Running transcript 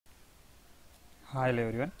Hi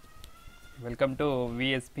everyone, welcome to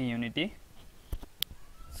VSP unity.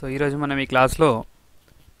 So ఈరోజు మనం ఈ క్లాస్లో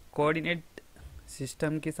కోఆర్డినేట్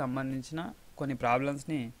సిస్టమ్కి సంబంధించిన కొన్ని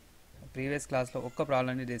ప్రాబ్లమ్స్ని ప్రీవియస్ క్లాస్లో ఒక్క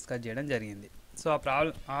ప్రాబ్లమ్ని డిస్కస్ చేయడం జరిగింది. సో ఆ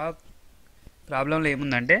ప్రాబ్లంలో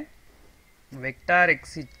ఏముందంటే వెక్టార్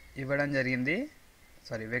ఎక్స్ ఇవ్వడం జరిగింది.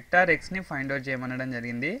 వెక్టార్ ఎక్స్ని ఫైండ్ అవుట్ చేయమనడం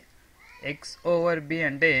జరిగింది. x/b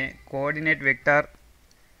అంటే కోఆర్డినేట్ వెక్టార్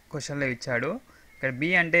క్వశ్చన్లో ఇచ్చాడు. ఇక్కడ b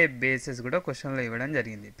అంటే బేసిస్ కూడా క్వశ్చన్లో ఇవ్వడం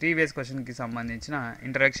జరిగింది. ప్రీవియస్ క్వశ్చన్కి సంబంధించిన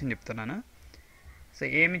ఇంట్రడక్షన్ చెప్తున్నాను. సో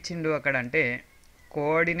ఏమి ఇచ్చిండు అక్కడ అంటే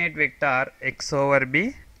కోఆర్డినేట్ వెక్టార్ x/b,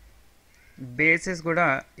 బేసిస్ కూడా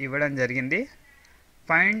ఇవ్వడం జరిగింది.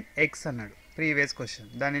 ఫైండ్ x అన్నాడు ప్రీవియస్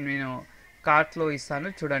క్వశ్చన్. దాన్ని నేను కార్ట్లో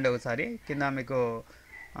ఇస్తాను, చూడండి ఒకసారి. కింద మీకు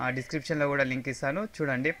డిస్క్రిప్షన్లో కూడా లింక్ ఇస్తాను,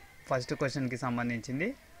 చూడండి. ఫస్ట్ క్వశ్చన్కి సంబంధించింది.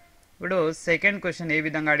 ఇప్పుడు సెకండ్ క్వశ్చన్ ఏ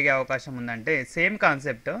విధంగా అడిగే అవకాశం ఉందంటే సేమ్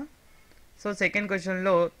కాన్సెప్ట్. సో సెకండ్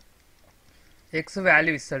క్వశ్చన్లో ఎక్స్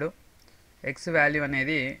వాల్యూ ఇస్తాడు. ఎక్స్ వాల్యూ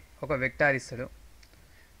అనేది ఒక వెక్టార్ ఇస్తాడు.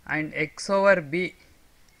 అండ్ x/b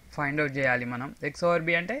ఫైండ్ అవుట్ చేయాలి మనం.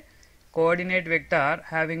 x/b అంటే coordinate vector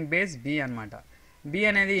having base b అనమాట. b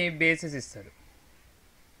అనేది బేసిస్ ఇస్తాడు.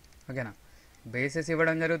 ఓకేనా, బేసిస్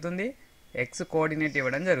ఇవ్వడం జరుగుతుంది, x కోఆర్డినేట్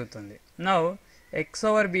ఇవ్వడం జరుగుతుంది. Now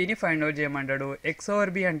x/bని find out చేయమంటాడు.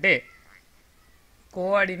 x/b అంటే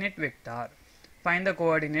coordinate vector. Find the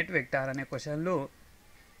coordinate vector అనే క్వశ్చన్లు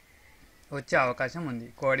వచ్చే అవకాశం ఉంది.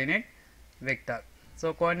 Coordinate vector. So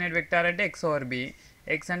coordinate vector అంటే x/b,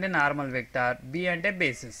 x అంటే నార్మల్ వెక్టార్, b అంటే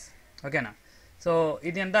బేసిస్. ఓకేనా. సో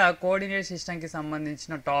ఇది అంతా కోఆర్డినేట్ సిస్టమ్కి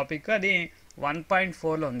సంబంధించిన టాపిక్. అది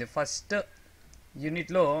 1.4లో ఉంది. ఫస్ట్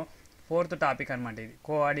యూనిట్లో 4th టాపిక్ అనమాట ఇది,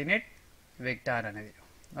 కోఆర్డినేట్ వెక్టార్ అనేది.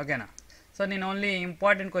 ఓకేనా. సో నేను ఓన్లీ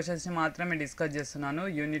ఇంపార్టెంట్ క్వశ్చన్స్ని మాత్రమే డిస్కస్ చేస్తున్నాను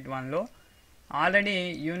యూనిట్ 1లో. ఆల్రెడీ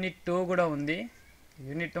యూనిట్ 2 కూడా ఉంది.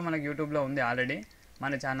 యూనిట్ 2 మనకు యూట్యూబ్లో ఉంది, ఆల్రెడీ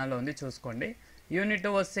మన ఛానల్లో ఉంది, చూసుకోండి. యూనిట్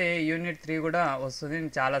 2 వస్తే యూనిట్ 3 కూడా వస్తుంది.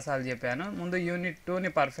 నేను చాలాసార్లు చెప్పాను. ముందు యూనిట్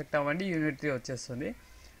 2ని పర్ఫెక్ట్ అవ్వండి, యూనిట్ 3 వచ్చేస్తుంది.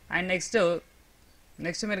 అండ్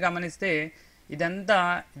నెక్స్ట్ మీరు గమనిస్తే ఇదంతా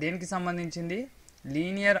దేనికి సంబంధించింది?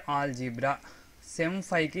 లీనియర్ ఆల్జీబ్రా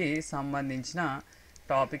SEM-Iకి సంబంధించిన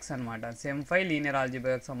టాపిక్స్ అనమాట. SEM-I లీనియర్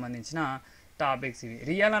ఆల్జీబ్రాకి సంబంధించిన టాపిక్స్ ఇవి.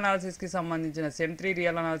 రియల్ అనాలిసిస్కి సంబంధించిన SEM-III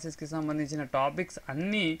రియల్ అనాలిసిస్కి సంబంధించిన టాపిక్స్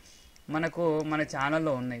అన్నీ మనకు మన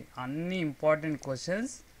ఛానల్లో ఉన్నాయి. అన్ని important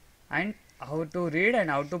questions and how to read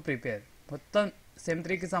and how to prepare, మొత్తం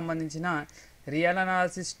SEM-IIIకి సంబంధించిన రియల్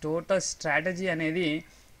అనాలిసిస్ టోటల్ స్ట్రాటజీ అనేది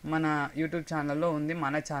మన యూట్యూబ్ ఛానల్లో ఉంది,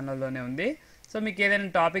 మన ఛానల్లోనే ఉంది. సో మీకు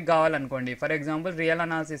ఏదైనా టాపిక్ కావాలనుకోండి, ఫర్ ఎగ్జాంపుల్ రియల్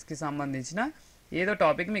అనాలిసిస్కి సంబంధించిన ఏదో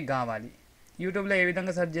టాపిక్ మీకు కావాలి, యూట్యూబ్లో ఏ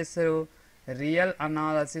విధంగా సెర్చ్ చేస్తారు? రియల్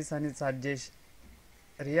అనాలిసిస్ అని సెర్చ్ చేసి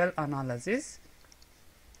రియల్ అనాలిసిస్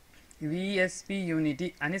VSP యూనిటీ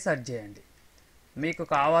అని సెర్చ్ చేయండి. మీకు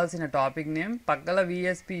కావాల్సిన టాపిక్ నేమ్ పక్కల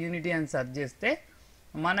VSP యూనిటీ అని సెర్చ్ చేస్తే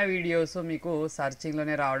మన వీడియోస్ మీకు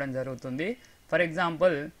సర్చింగ్లోనే రావడం జరుగుతుంది. ఫర్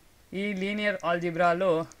ఎగ్జాంపుల్ ఈ లీనియర్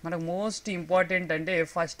ఆల్జీబ్రాలో మనకు మోస్ట్ ఇంపార్టెంట్ అంటే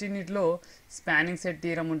ఫస్ట్ యూనిట్లో స్పానింగ్ సెట్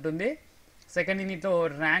థీరం ఉంటుంది, సెకండ్ యూనిట్లో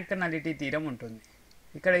ర్యాంక్ నలిటీ థీరం ఉంటుంది.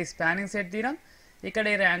 ఇక్కడ ఈ స్పానింగ్ సెట్ థీరం, ఇక్కడ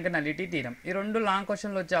ఈ ర్యాంక్ నలిటీ థీరం. ఈ రెండు లాంగ్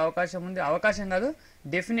క్వశ్చన్లు వచ్చే అవకాశం ఉంది. అవకాశం కాదు,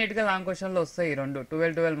 డెఫినెట్గా లాంగ్ క్వశ్చన్లు వస్తాయి. ఈ రెండు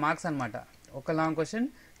 12 మార్క్స్ అనమాట. ఒక లాంగ్ క్వశ్చన్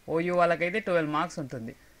OU వాళ్ళకైతే 12 మార్క్స్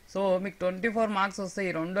ఉంటుంది. సో మీకు 24 మార్క్స్ వస్తాయి.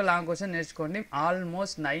 ఈ రెండు లాంగ్ క్వశ్చన్ నేర్చుకోండి.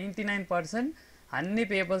 ఆల్మోస్ట్ 99% అన్ని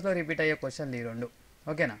పేపర్స్లో రిపీట్ అయ్యే క్వశ్చన్లు ఈ రెండు.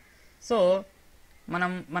 ఓకేనా. సో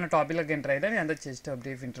మన టాపిక్లోకి ఎంటర్ అవుతాం. నేను అంతా జస్ట్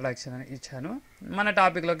బ్రీఫ్ ఇంట్రడక్షన్ ఇచ్చాను. మన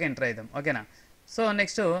టాపిక్లోకి ఎంటర్ అవుతాం. ఓకేనా. సో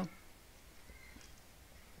నెక్స్ట్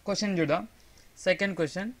క్వశ్చన్ చూద్దాం. Second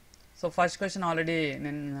question. So first question already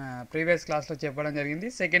నేను ప్రీవియస్ క్లాస్లో చెప్పడం జరిగింది.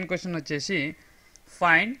 సెకండ్ క్వశ్చన్ వచ్చేసి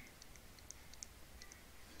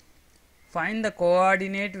ఫైండ్ ద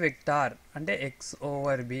కోఆర్డినేట్ వెక్టార్ అంటే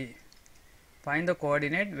x/b. Find the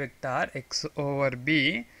coordinate vector x/b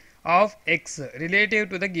of x relative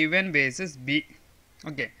to the given basis b.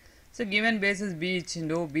 Okay. So given basis b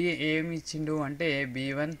ఇచ్చిండు. b ఏమి ఇచ్చిండు అంటే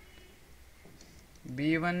b1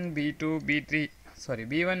 b2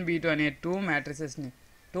 b2 అనే 2 మ్యాట్రిసెస్ని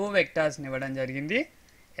 2 వెక్టార్స్ని ఇవ్వడం జరిగింది.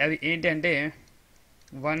 అవి ఏంటి అంటే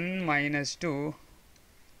 1 -2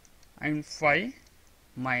 అండ్ 5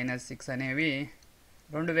 -6 అనేవి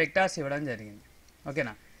 2 వెక్టార్స్ ఇవ్వడం జరిగింది.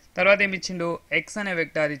 ఓకేనా. తర్వాత ఏమి ఇచ్చిండు? x అనే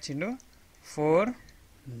వెక్టార్ ఇచ్చిండు 4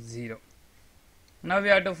 0. Now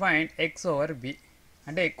you have to find x/b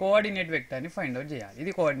అంటే కోఆర్డినేట్ వెక్టార్ని ఫైండ్ అవుట్ చేయాలి.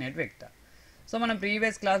 ఇది కోఆర్డినేట్ వెక్టార్. సో మనం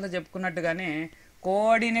ప్రీవియస్ క్లాస్లో చెప్పుకున్నట్టుగానే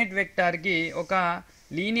కోఆర్డినేట్ వెక్టార్కి ఒక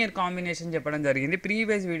లీనియర్ కాంబినేషన్ చెప్పడం జరిగింది.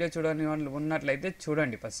 ప్రీవియస్ వీడియో చూడని ఉన్నట్లయితే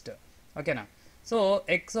చూడండి ఫస్ట్. ఓకేనా. సో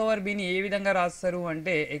x/bని ఏ విధంగా రాస్తారు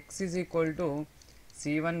అంటే x =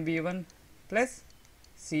 C1b1 +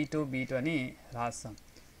 C2b2 అని రాస్తాం.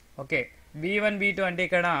 ఓకే. b1 b2 అంటే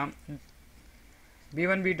ఇక్కడ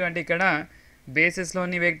b1 b2 అంటే ఇక్కడ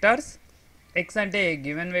బేసిస్లోని వెక్టార్స్, x అంటే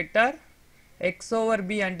given vector, x over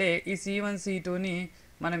b అంటే ఈ c1 c2ని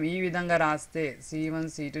మనం ఈ విధంగా రాస్తే c1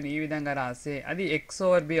 c2ని ఈ విధంగా రాస్తే అది x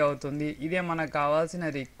ఓవర్ b అవుతుంది. ఇదే మనకు కావాల్సిన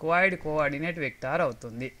రిక్వైర్డ్ కోఆర్డినేట్ వెక్టార్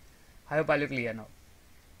అవుతుంది. I hope all you clear now.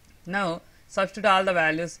 Now substitute all the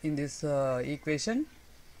values in this equation.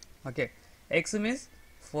 Okay, x means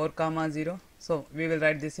 4 0, so we will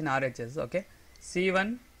write this in RHS. Okay, c1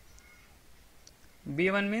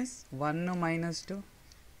 b1 means 1 minus 2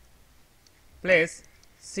 plus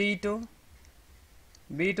c2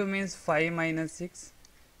 b2 means 5 minus 6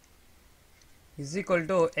 is equal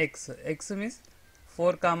to x. X means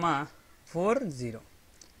 4 4 0.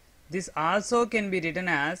 This also can be written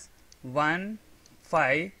as 1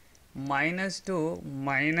 5 minus 2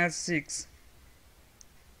 minus 6,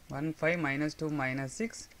 1 5 minus 2 minus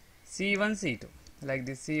 6 c1 c2, like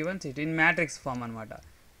this c1 c2 in matrix form అనమాట.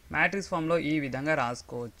 Matrix ఫామ్లో ఈ విధంగా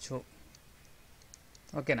రాసుకోవచ్చు.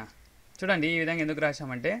 ఓకేనా, చూడండి ఈ విధంగా ఎందుకు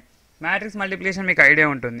రాసామంటే మ్యాట్రిక్స్ మల్టిప్లికేషన్ మీకు ఐడియా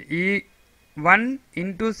ఉంటుంది. ఈ 1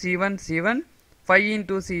 into c1 c1, 5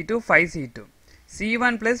 into c2 5 c2,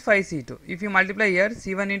 c1 plus 5 c2. If you multiply here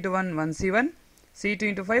c1 into 1 1 c1, c2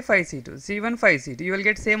 into 5 5 c2, c1 5 c2, you will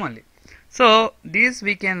get same only. So this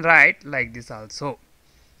we can write like this also.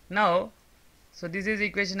 Now so this is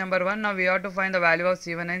equation number 1. Now we have to find the value of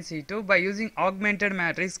c1 and c2 by using augmented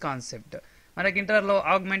matrix concept. మనకి ఇంటర్లో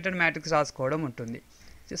augmented matrix రాసుకోవడం ఉంటుంది.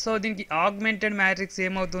 So దీనికి augmented matrix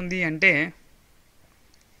ఏమవుతుంది అంటే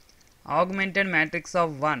augmented matrix of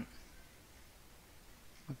 1.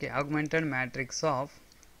 Okay, augmented matrix of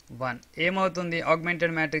 1 ఏమవుతుంది?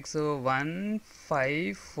 augmented matrix 1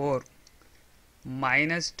 5 4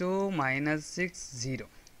 minus 2 minus 6 0.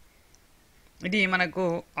 ఇది మనకు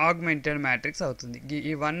augmented matrix అవుతుంది.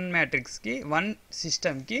 ఈ 1 మ్యాట్రిక్స్కి 1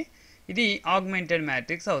 సిస్టమ్కి ఇది augmented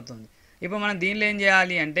matrix అవుతుంది. ఇప్పుడు మనం దీనిలో ఏం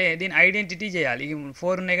చేయాలి అంటే దీని ఐడెంటిటీ చేయాలి. ఈ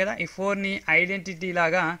 4 ఉన్నాయి కదా, ఈ 4ని ఐడెంటిటీ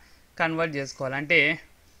లాగా కన్వర్ట్ చేసుకోవాలి. అంటే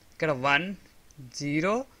ఇక్కడ 1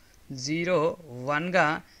 0 0 1గా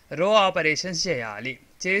రో ఆపరేషన్స్ చేయాలి.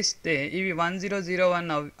 చేస్తే ఇవి 1 0 0 1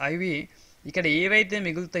 అవి ఇక్కడ ఏవైతే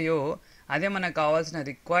మిగులుతాయో అదే మనకు కావాల్సిన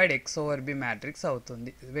required X over B matrix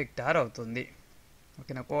అవుతుంది, వెక్టార్ అవుతుంది.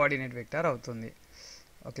 ఓకేనా, కోఆర్డినేట్ వెక్టార్ అవుతుంది.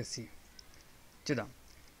 ఓకే, సి చూద్దాం.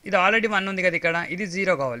 ఇది ఆల్రెడీ 1 ఉంది కదా ఇక్కడ, ఇది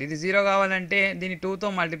 0 కావాలి. ఇది 0 కావాలంటే దీన్ని 2తో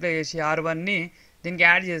మల్టిప్లై చేసి r1ని దీనికి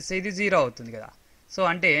యాడ్ చేస్తే ఇది 0 అవుతుంది కదా. సో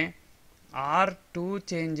అంటే r2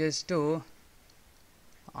 changes to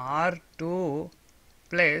r2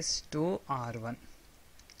 plus 2r1.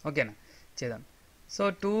 ఓకేనా, చేద్దాం. సో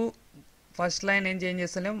 2 ఫస్ట్ లైన్ ఏం చేంజ్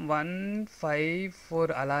చేస్తలేం, 1 5 4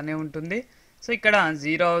 అలానే ఉంటుంది. సో ఇక్కడ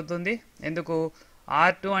 0 అవుతుంది. ఎందుకు?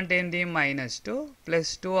 r2 అంటే ఏంది -2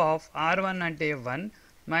 ప్లస్ 2 ఆఫ్ r1 అంటే 1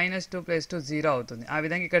 -2 ప్లస్ 2 0 అవుతుంది. ఆ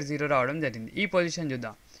విధంగా ఇక్కడ 0 రావడం జరిగింది. ఈ పొజిషన్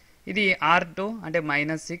చూద్దాం. ఇది r2 అంటే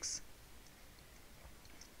 -6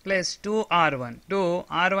 ప్లస్ 2r1,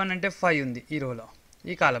 2r1 అంటే 5 ఉంది ఈ రోలో,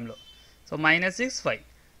 ఈ కాలంలో. సో -6 5.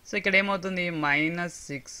 సో ఇక్కడ ఏమవుతుంది,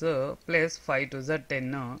 -6 ప్లస్ 5 2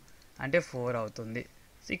 10 అంటే 4 అవుతుంది.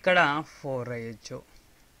 సో ఇక్కడ 4 రాయొచ్చు.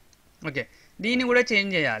 ఓకే, దీన్ని కూడా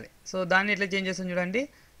చేంజ్ చేయాలి. సో దాన్ని ఎట్లా చేంజ్ చేస్తాం చూడండి.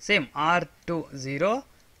 Same r2 0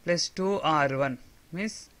 plus 2r1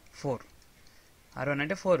 means 4, r1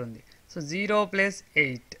 అంటే 4 ఉంది. సో 0 ప్లస్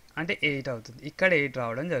 8 అంటే 8 అవుతుంది. ఇక్కడ 8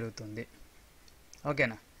 రావడం జరుగుతుంది.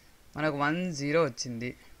 ఓకేనా, మనకు 1 0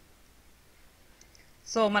 వచ్చింది.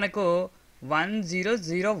 సో మనకు 1 0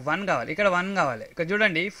 0 1 కావాలి, ఇక్కడ 1 కావాలి. ఇక్కడ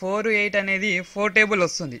చూడండి 4 8 అనేది 4 టేబుల్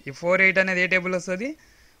వస్తుంది. ఈ 4 8 అనేది ఏ టేబుల్ వస్తుంది?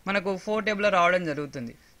 మనకు 4 టేబుల్లో రావడం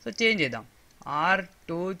జరుగుతుంది. సో చేంజ్ చేద్దాం.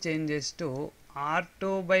 r2 చేంజెస్ టు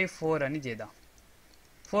r2/4 అని చేద్దాం.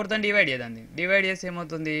 4తో డివైడ్ చేద్దాం. డివైడ్ చేస్తే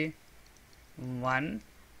ఏమవుతుంది, 1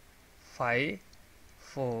 5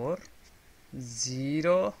 4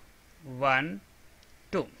 0 1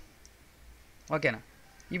 2. ఓకేనా,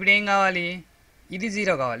 ఇప్పుడు ఏం కావాలి, ఇది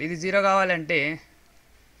 0 కావాలి. ఇది 0 కావాలంటే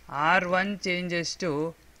r1 changes to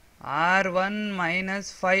r1 minus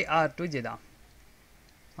 5 r2 చేద్దాం.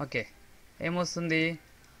 ఓకే, ఏమొస్తుంది,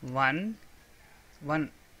 1 1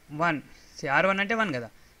 1. r1 అంటే 1 కదా,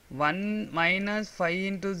 1 మైనస్ 5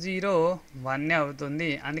 ఇంటూ 0 1 అవుతుంది.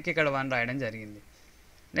 అందుకే ఇక్కడ 1 రాయడం జరిగింది.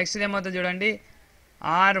 నెక్స్ట్ ఏమవుతుంది చూడండి,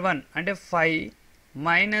 r1 అంటే 5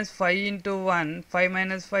 మైనస్ 5 ఇంటూ 1 5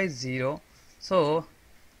 మైనస్ 5 0. సో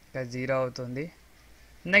ఇక్కడ 0 అవుతుంది.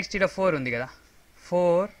 నెక్స్ట్ ఇక్కడ 4 ఉంది కదా,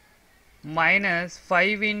 4 minus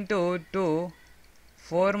 5 into 2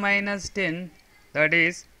 4 minus 10 that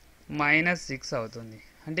is -6 అవుతుంది.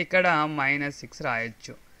 అంటే ఇక్కడ -6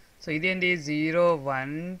 రాయొచ్చు. సో ఇదేంటి 0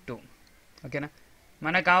 1 2. ఓకేనా,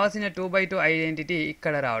 మనకు కావాల్సిన 2/2 ఐడెంటిటీ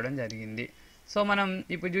ఇక్కడ రావడం జరిగింది. సో మనం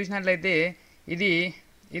ఇప్పుడు చూసినట్లయితే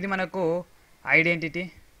ఇది మనకు ఐడెంటిటీ,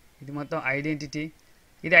 ఇది మొత్తం ఐడెంటిటీ.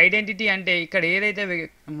 ఇది ఐడెంటిటీ అంటే ఇక్కడ ఏదైతే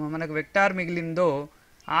మనకు వెక్టార్ మిగిలిందో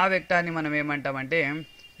ఆ వెక్టార్ని మనం ఏమంటామంటే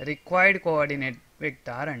రిక్వైర్డ్ కోఆర్డినేట్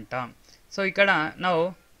వెక్టార్ అంటాం. సో ఇక్కడ now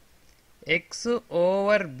x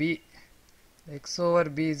over b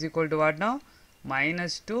is equal to what now?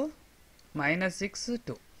 -2 -6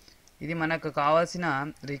 2. ఇది మనకు కావాల్సిన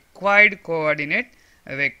రిక్వైర్డ్ కోఆర్డినేట్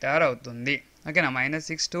వెక్టార్ అవుతుంది. ఓకేనా,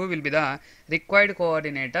 -6 2 will be the required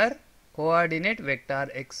coordinate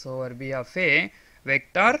vector x over b of A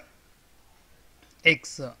vector x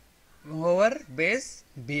over base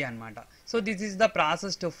b అన్నమాట. So this is the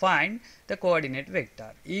process to find the coordinate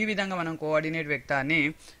vector. ఈ విధంగా మనం coordinate వెక్టార్ని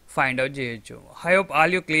find out చేయొచ్చు. I hope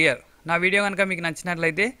all you clear. నా video కనుక మీకు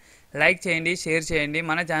నచ్చినట్లయితే like చేయండి, షేర్ చేయండి.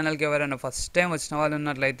 మన ఛానల్కి ఎవరైనా ఫస్ట్ టైం వచ్చిన వాళ్ళు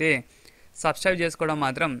ఉన్నట్లయితే సబ్స్క్రైబ్ చేసుకోవడం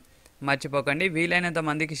మాత్రం మర్చిపోకండి. వీలైనంత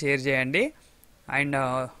మందికి షేర్ చేయండి. And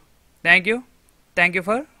thank you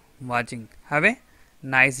for watching. Have a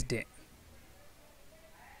nice day.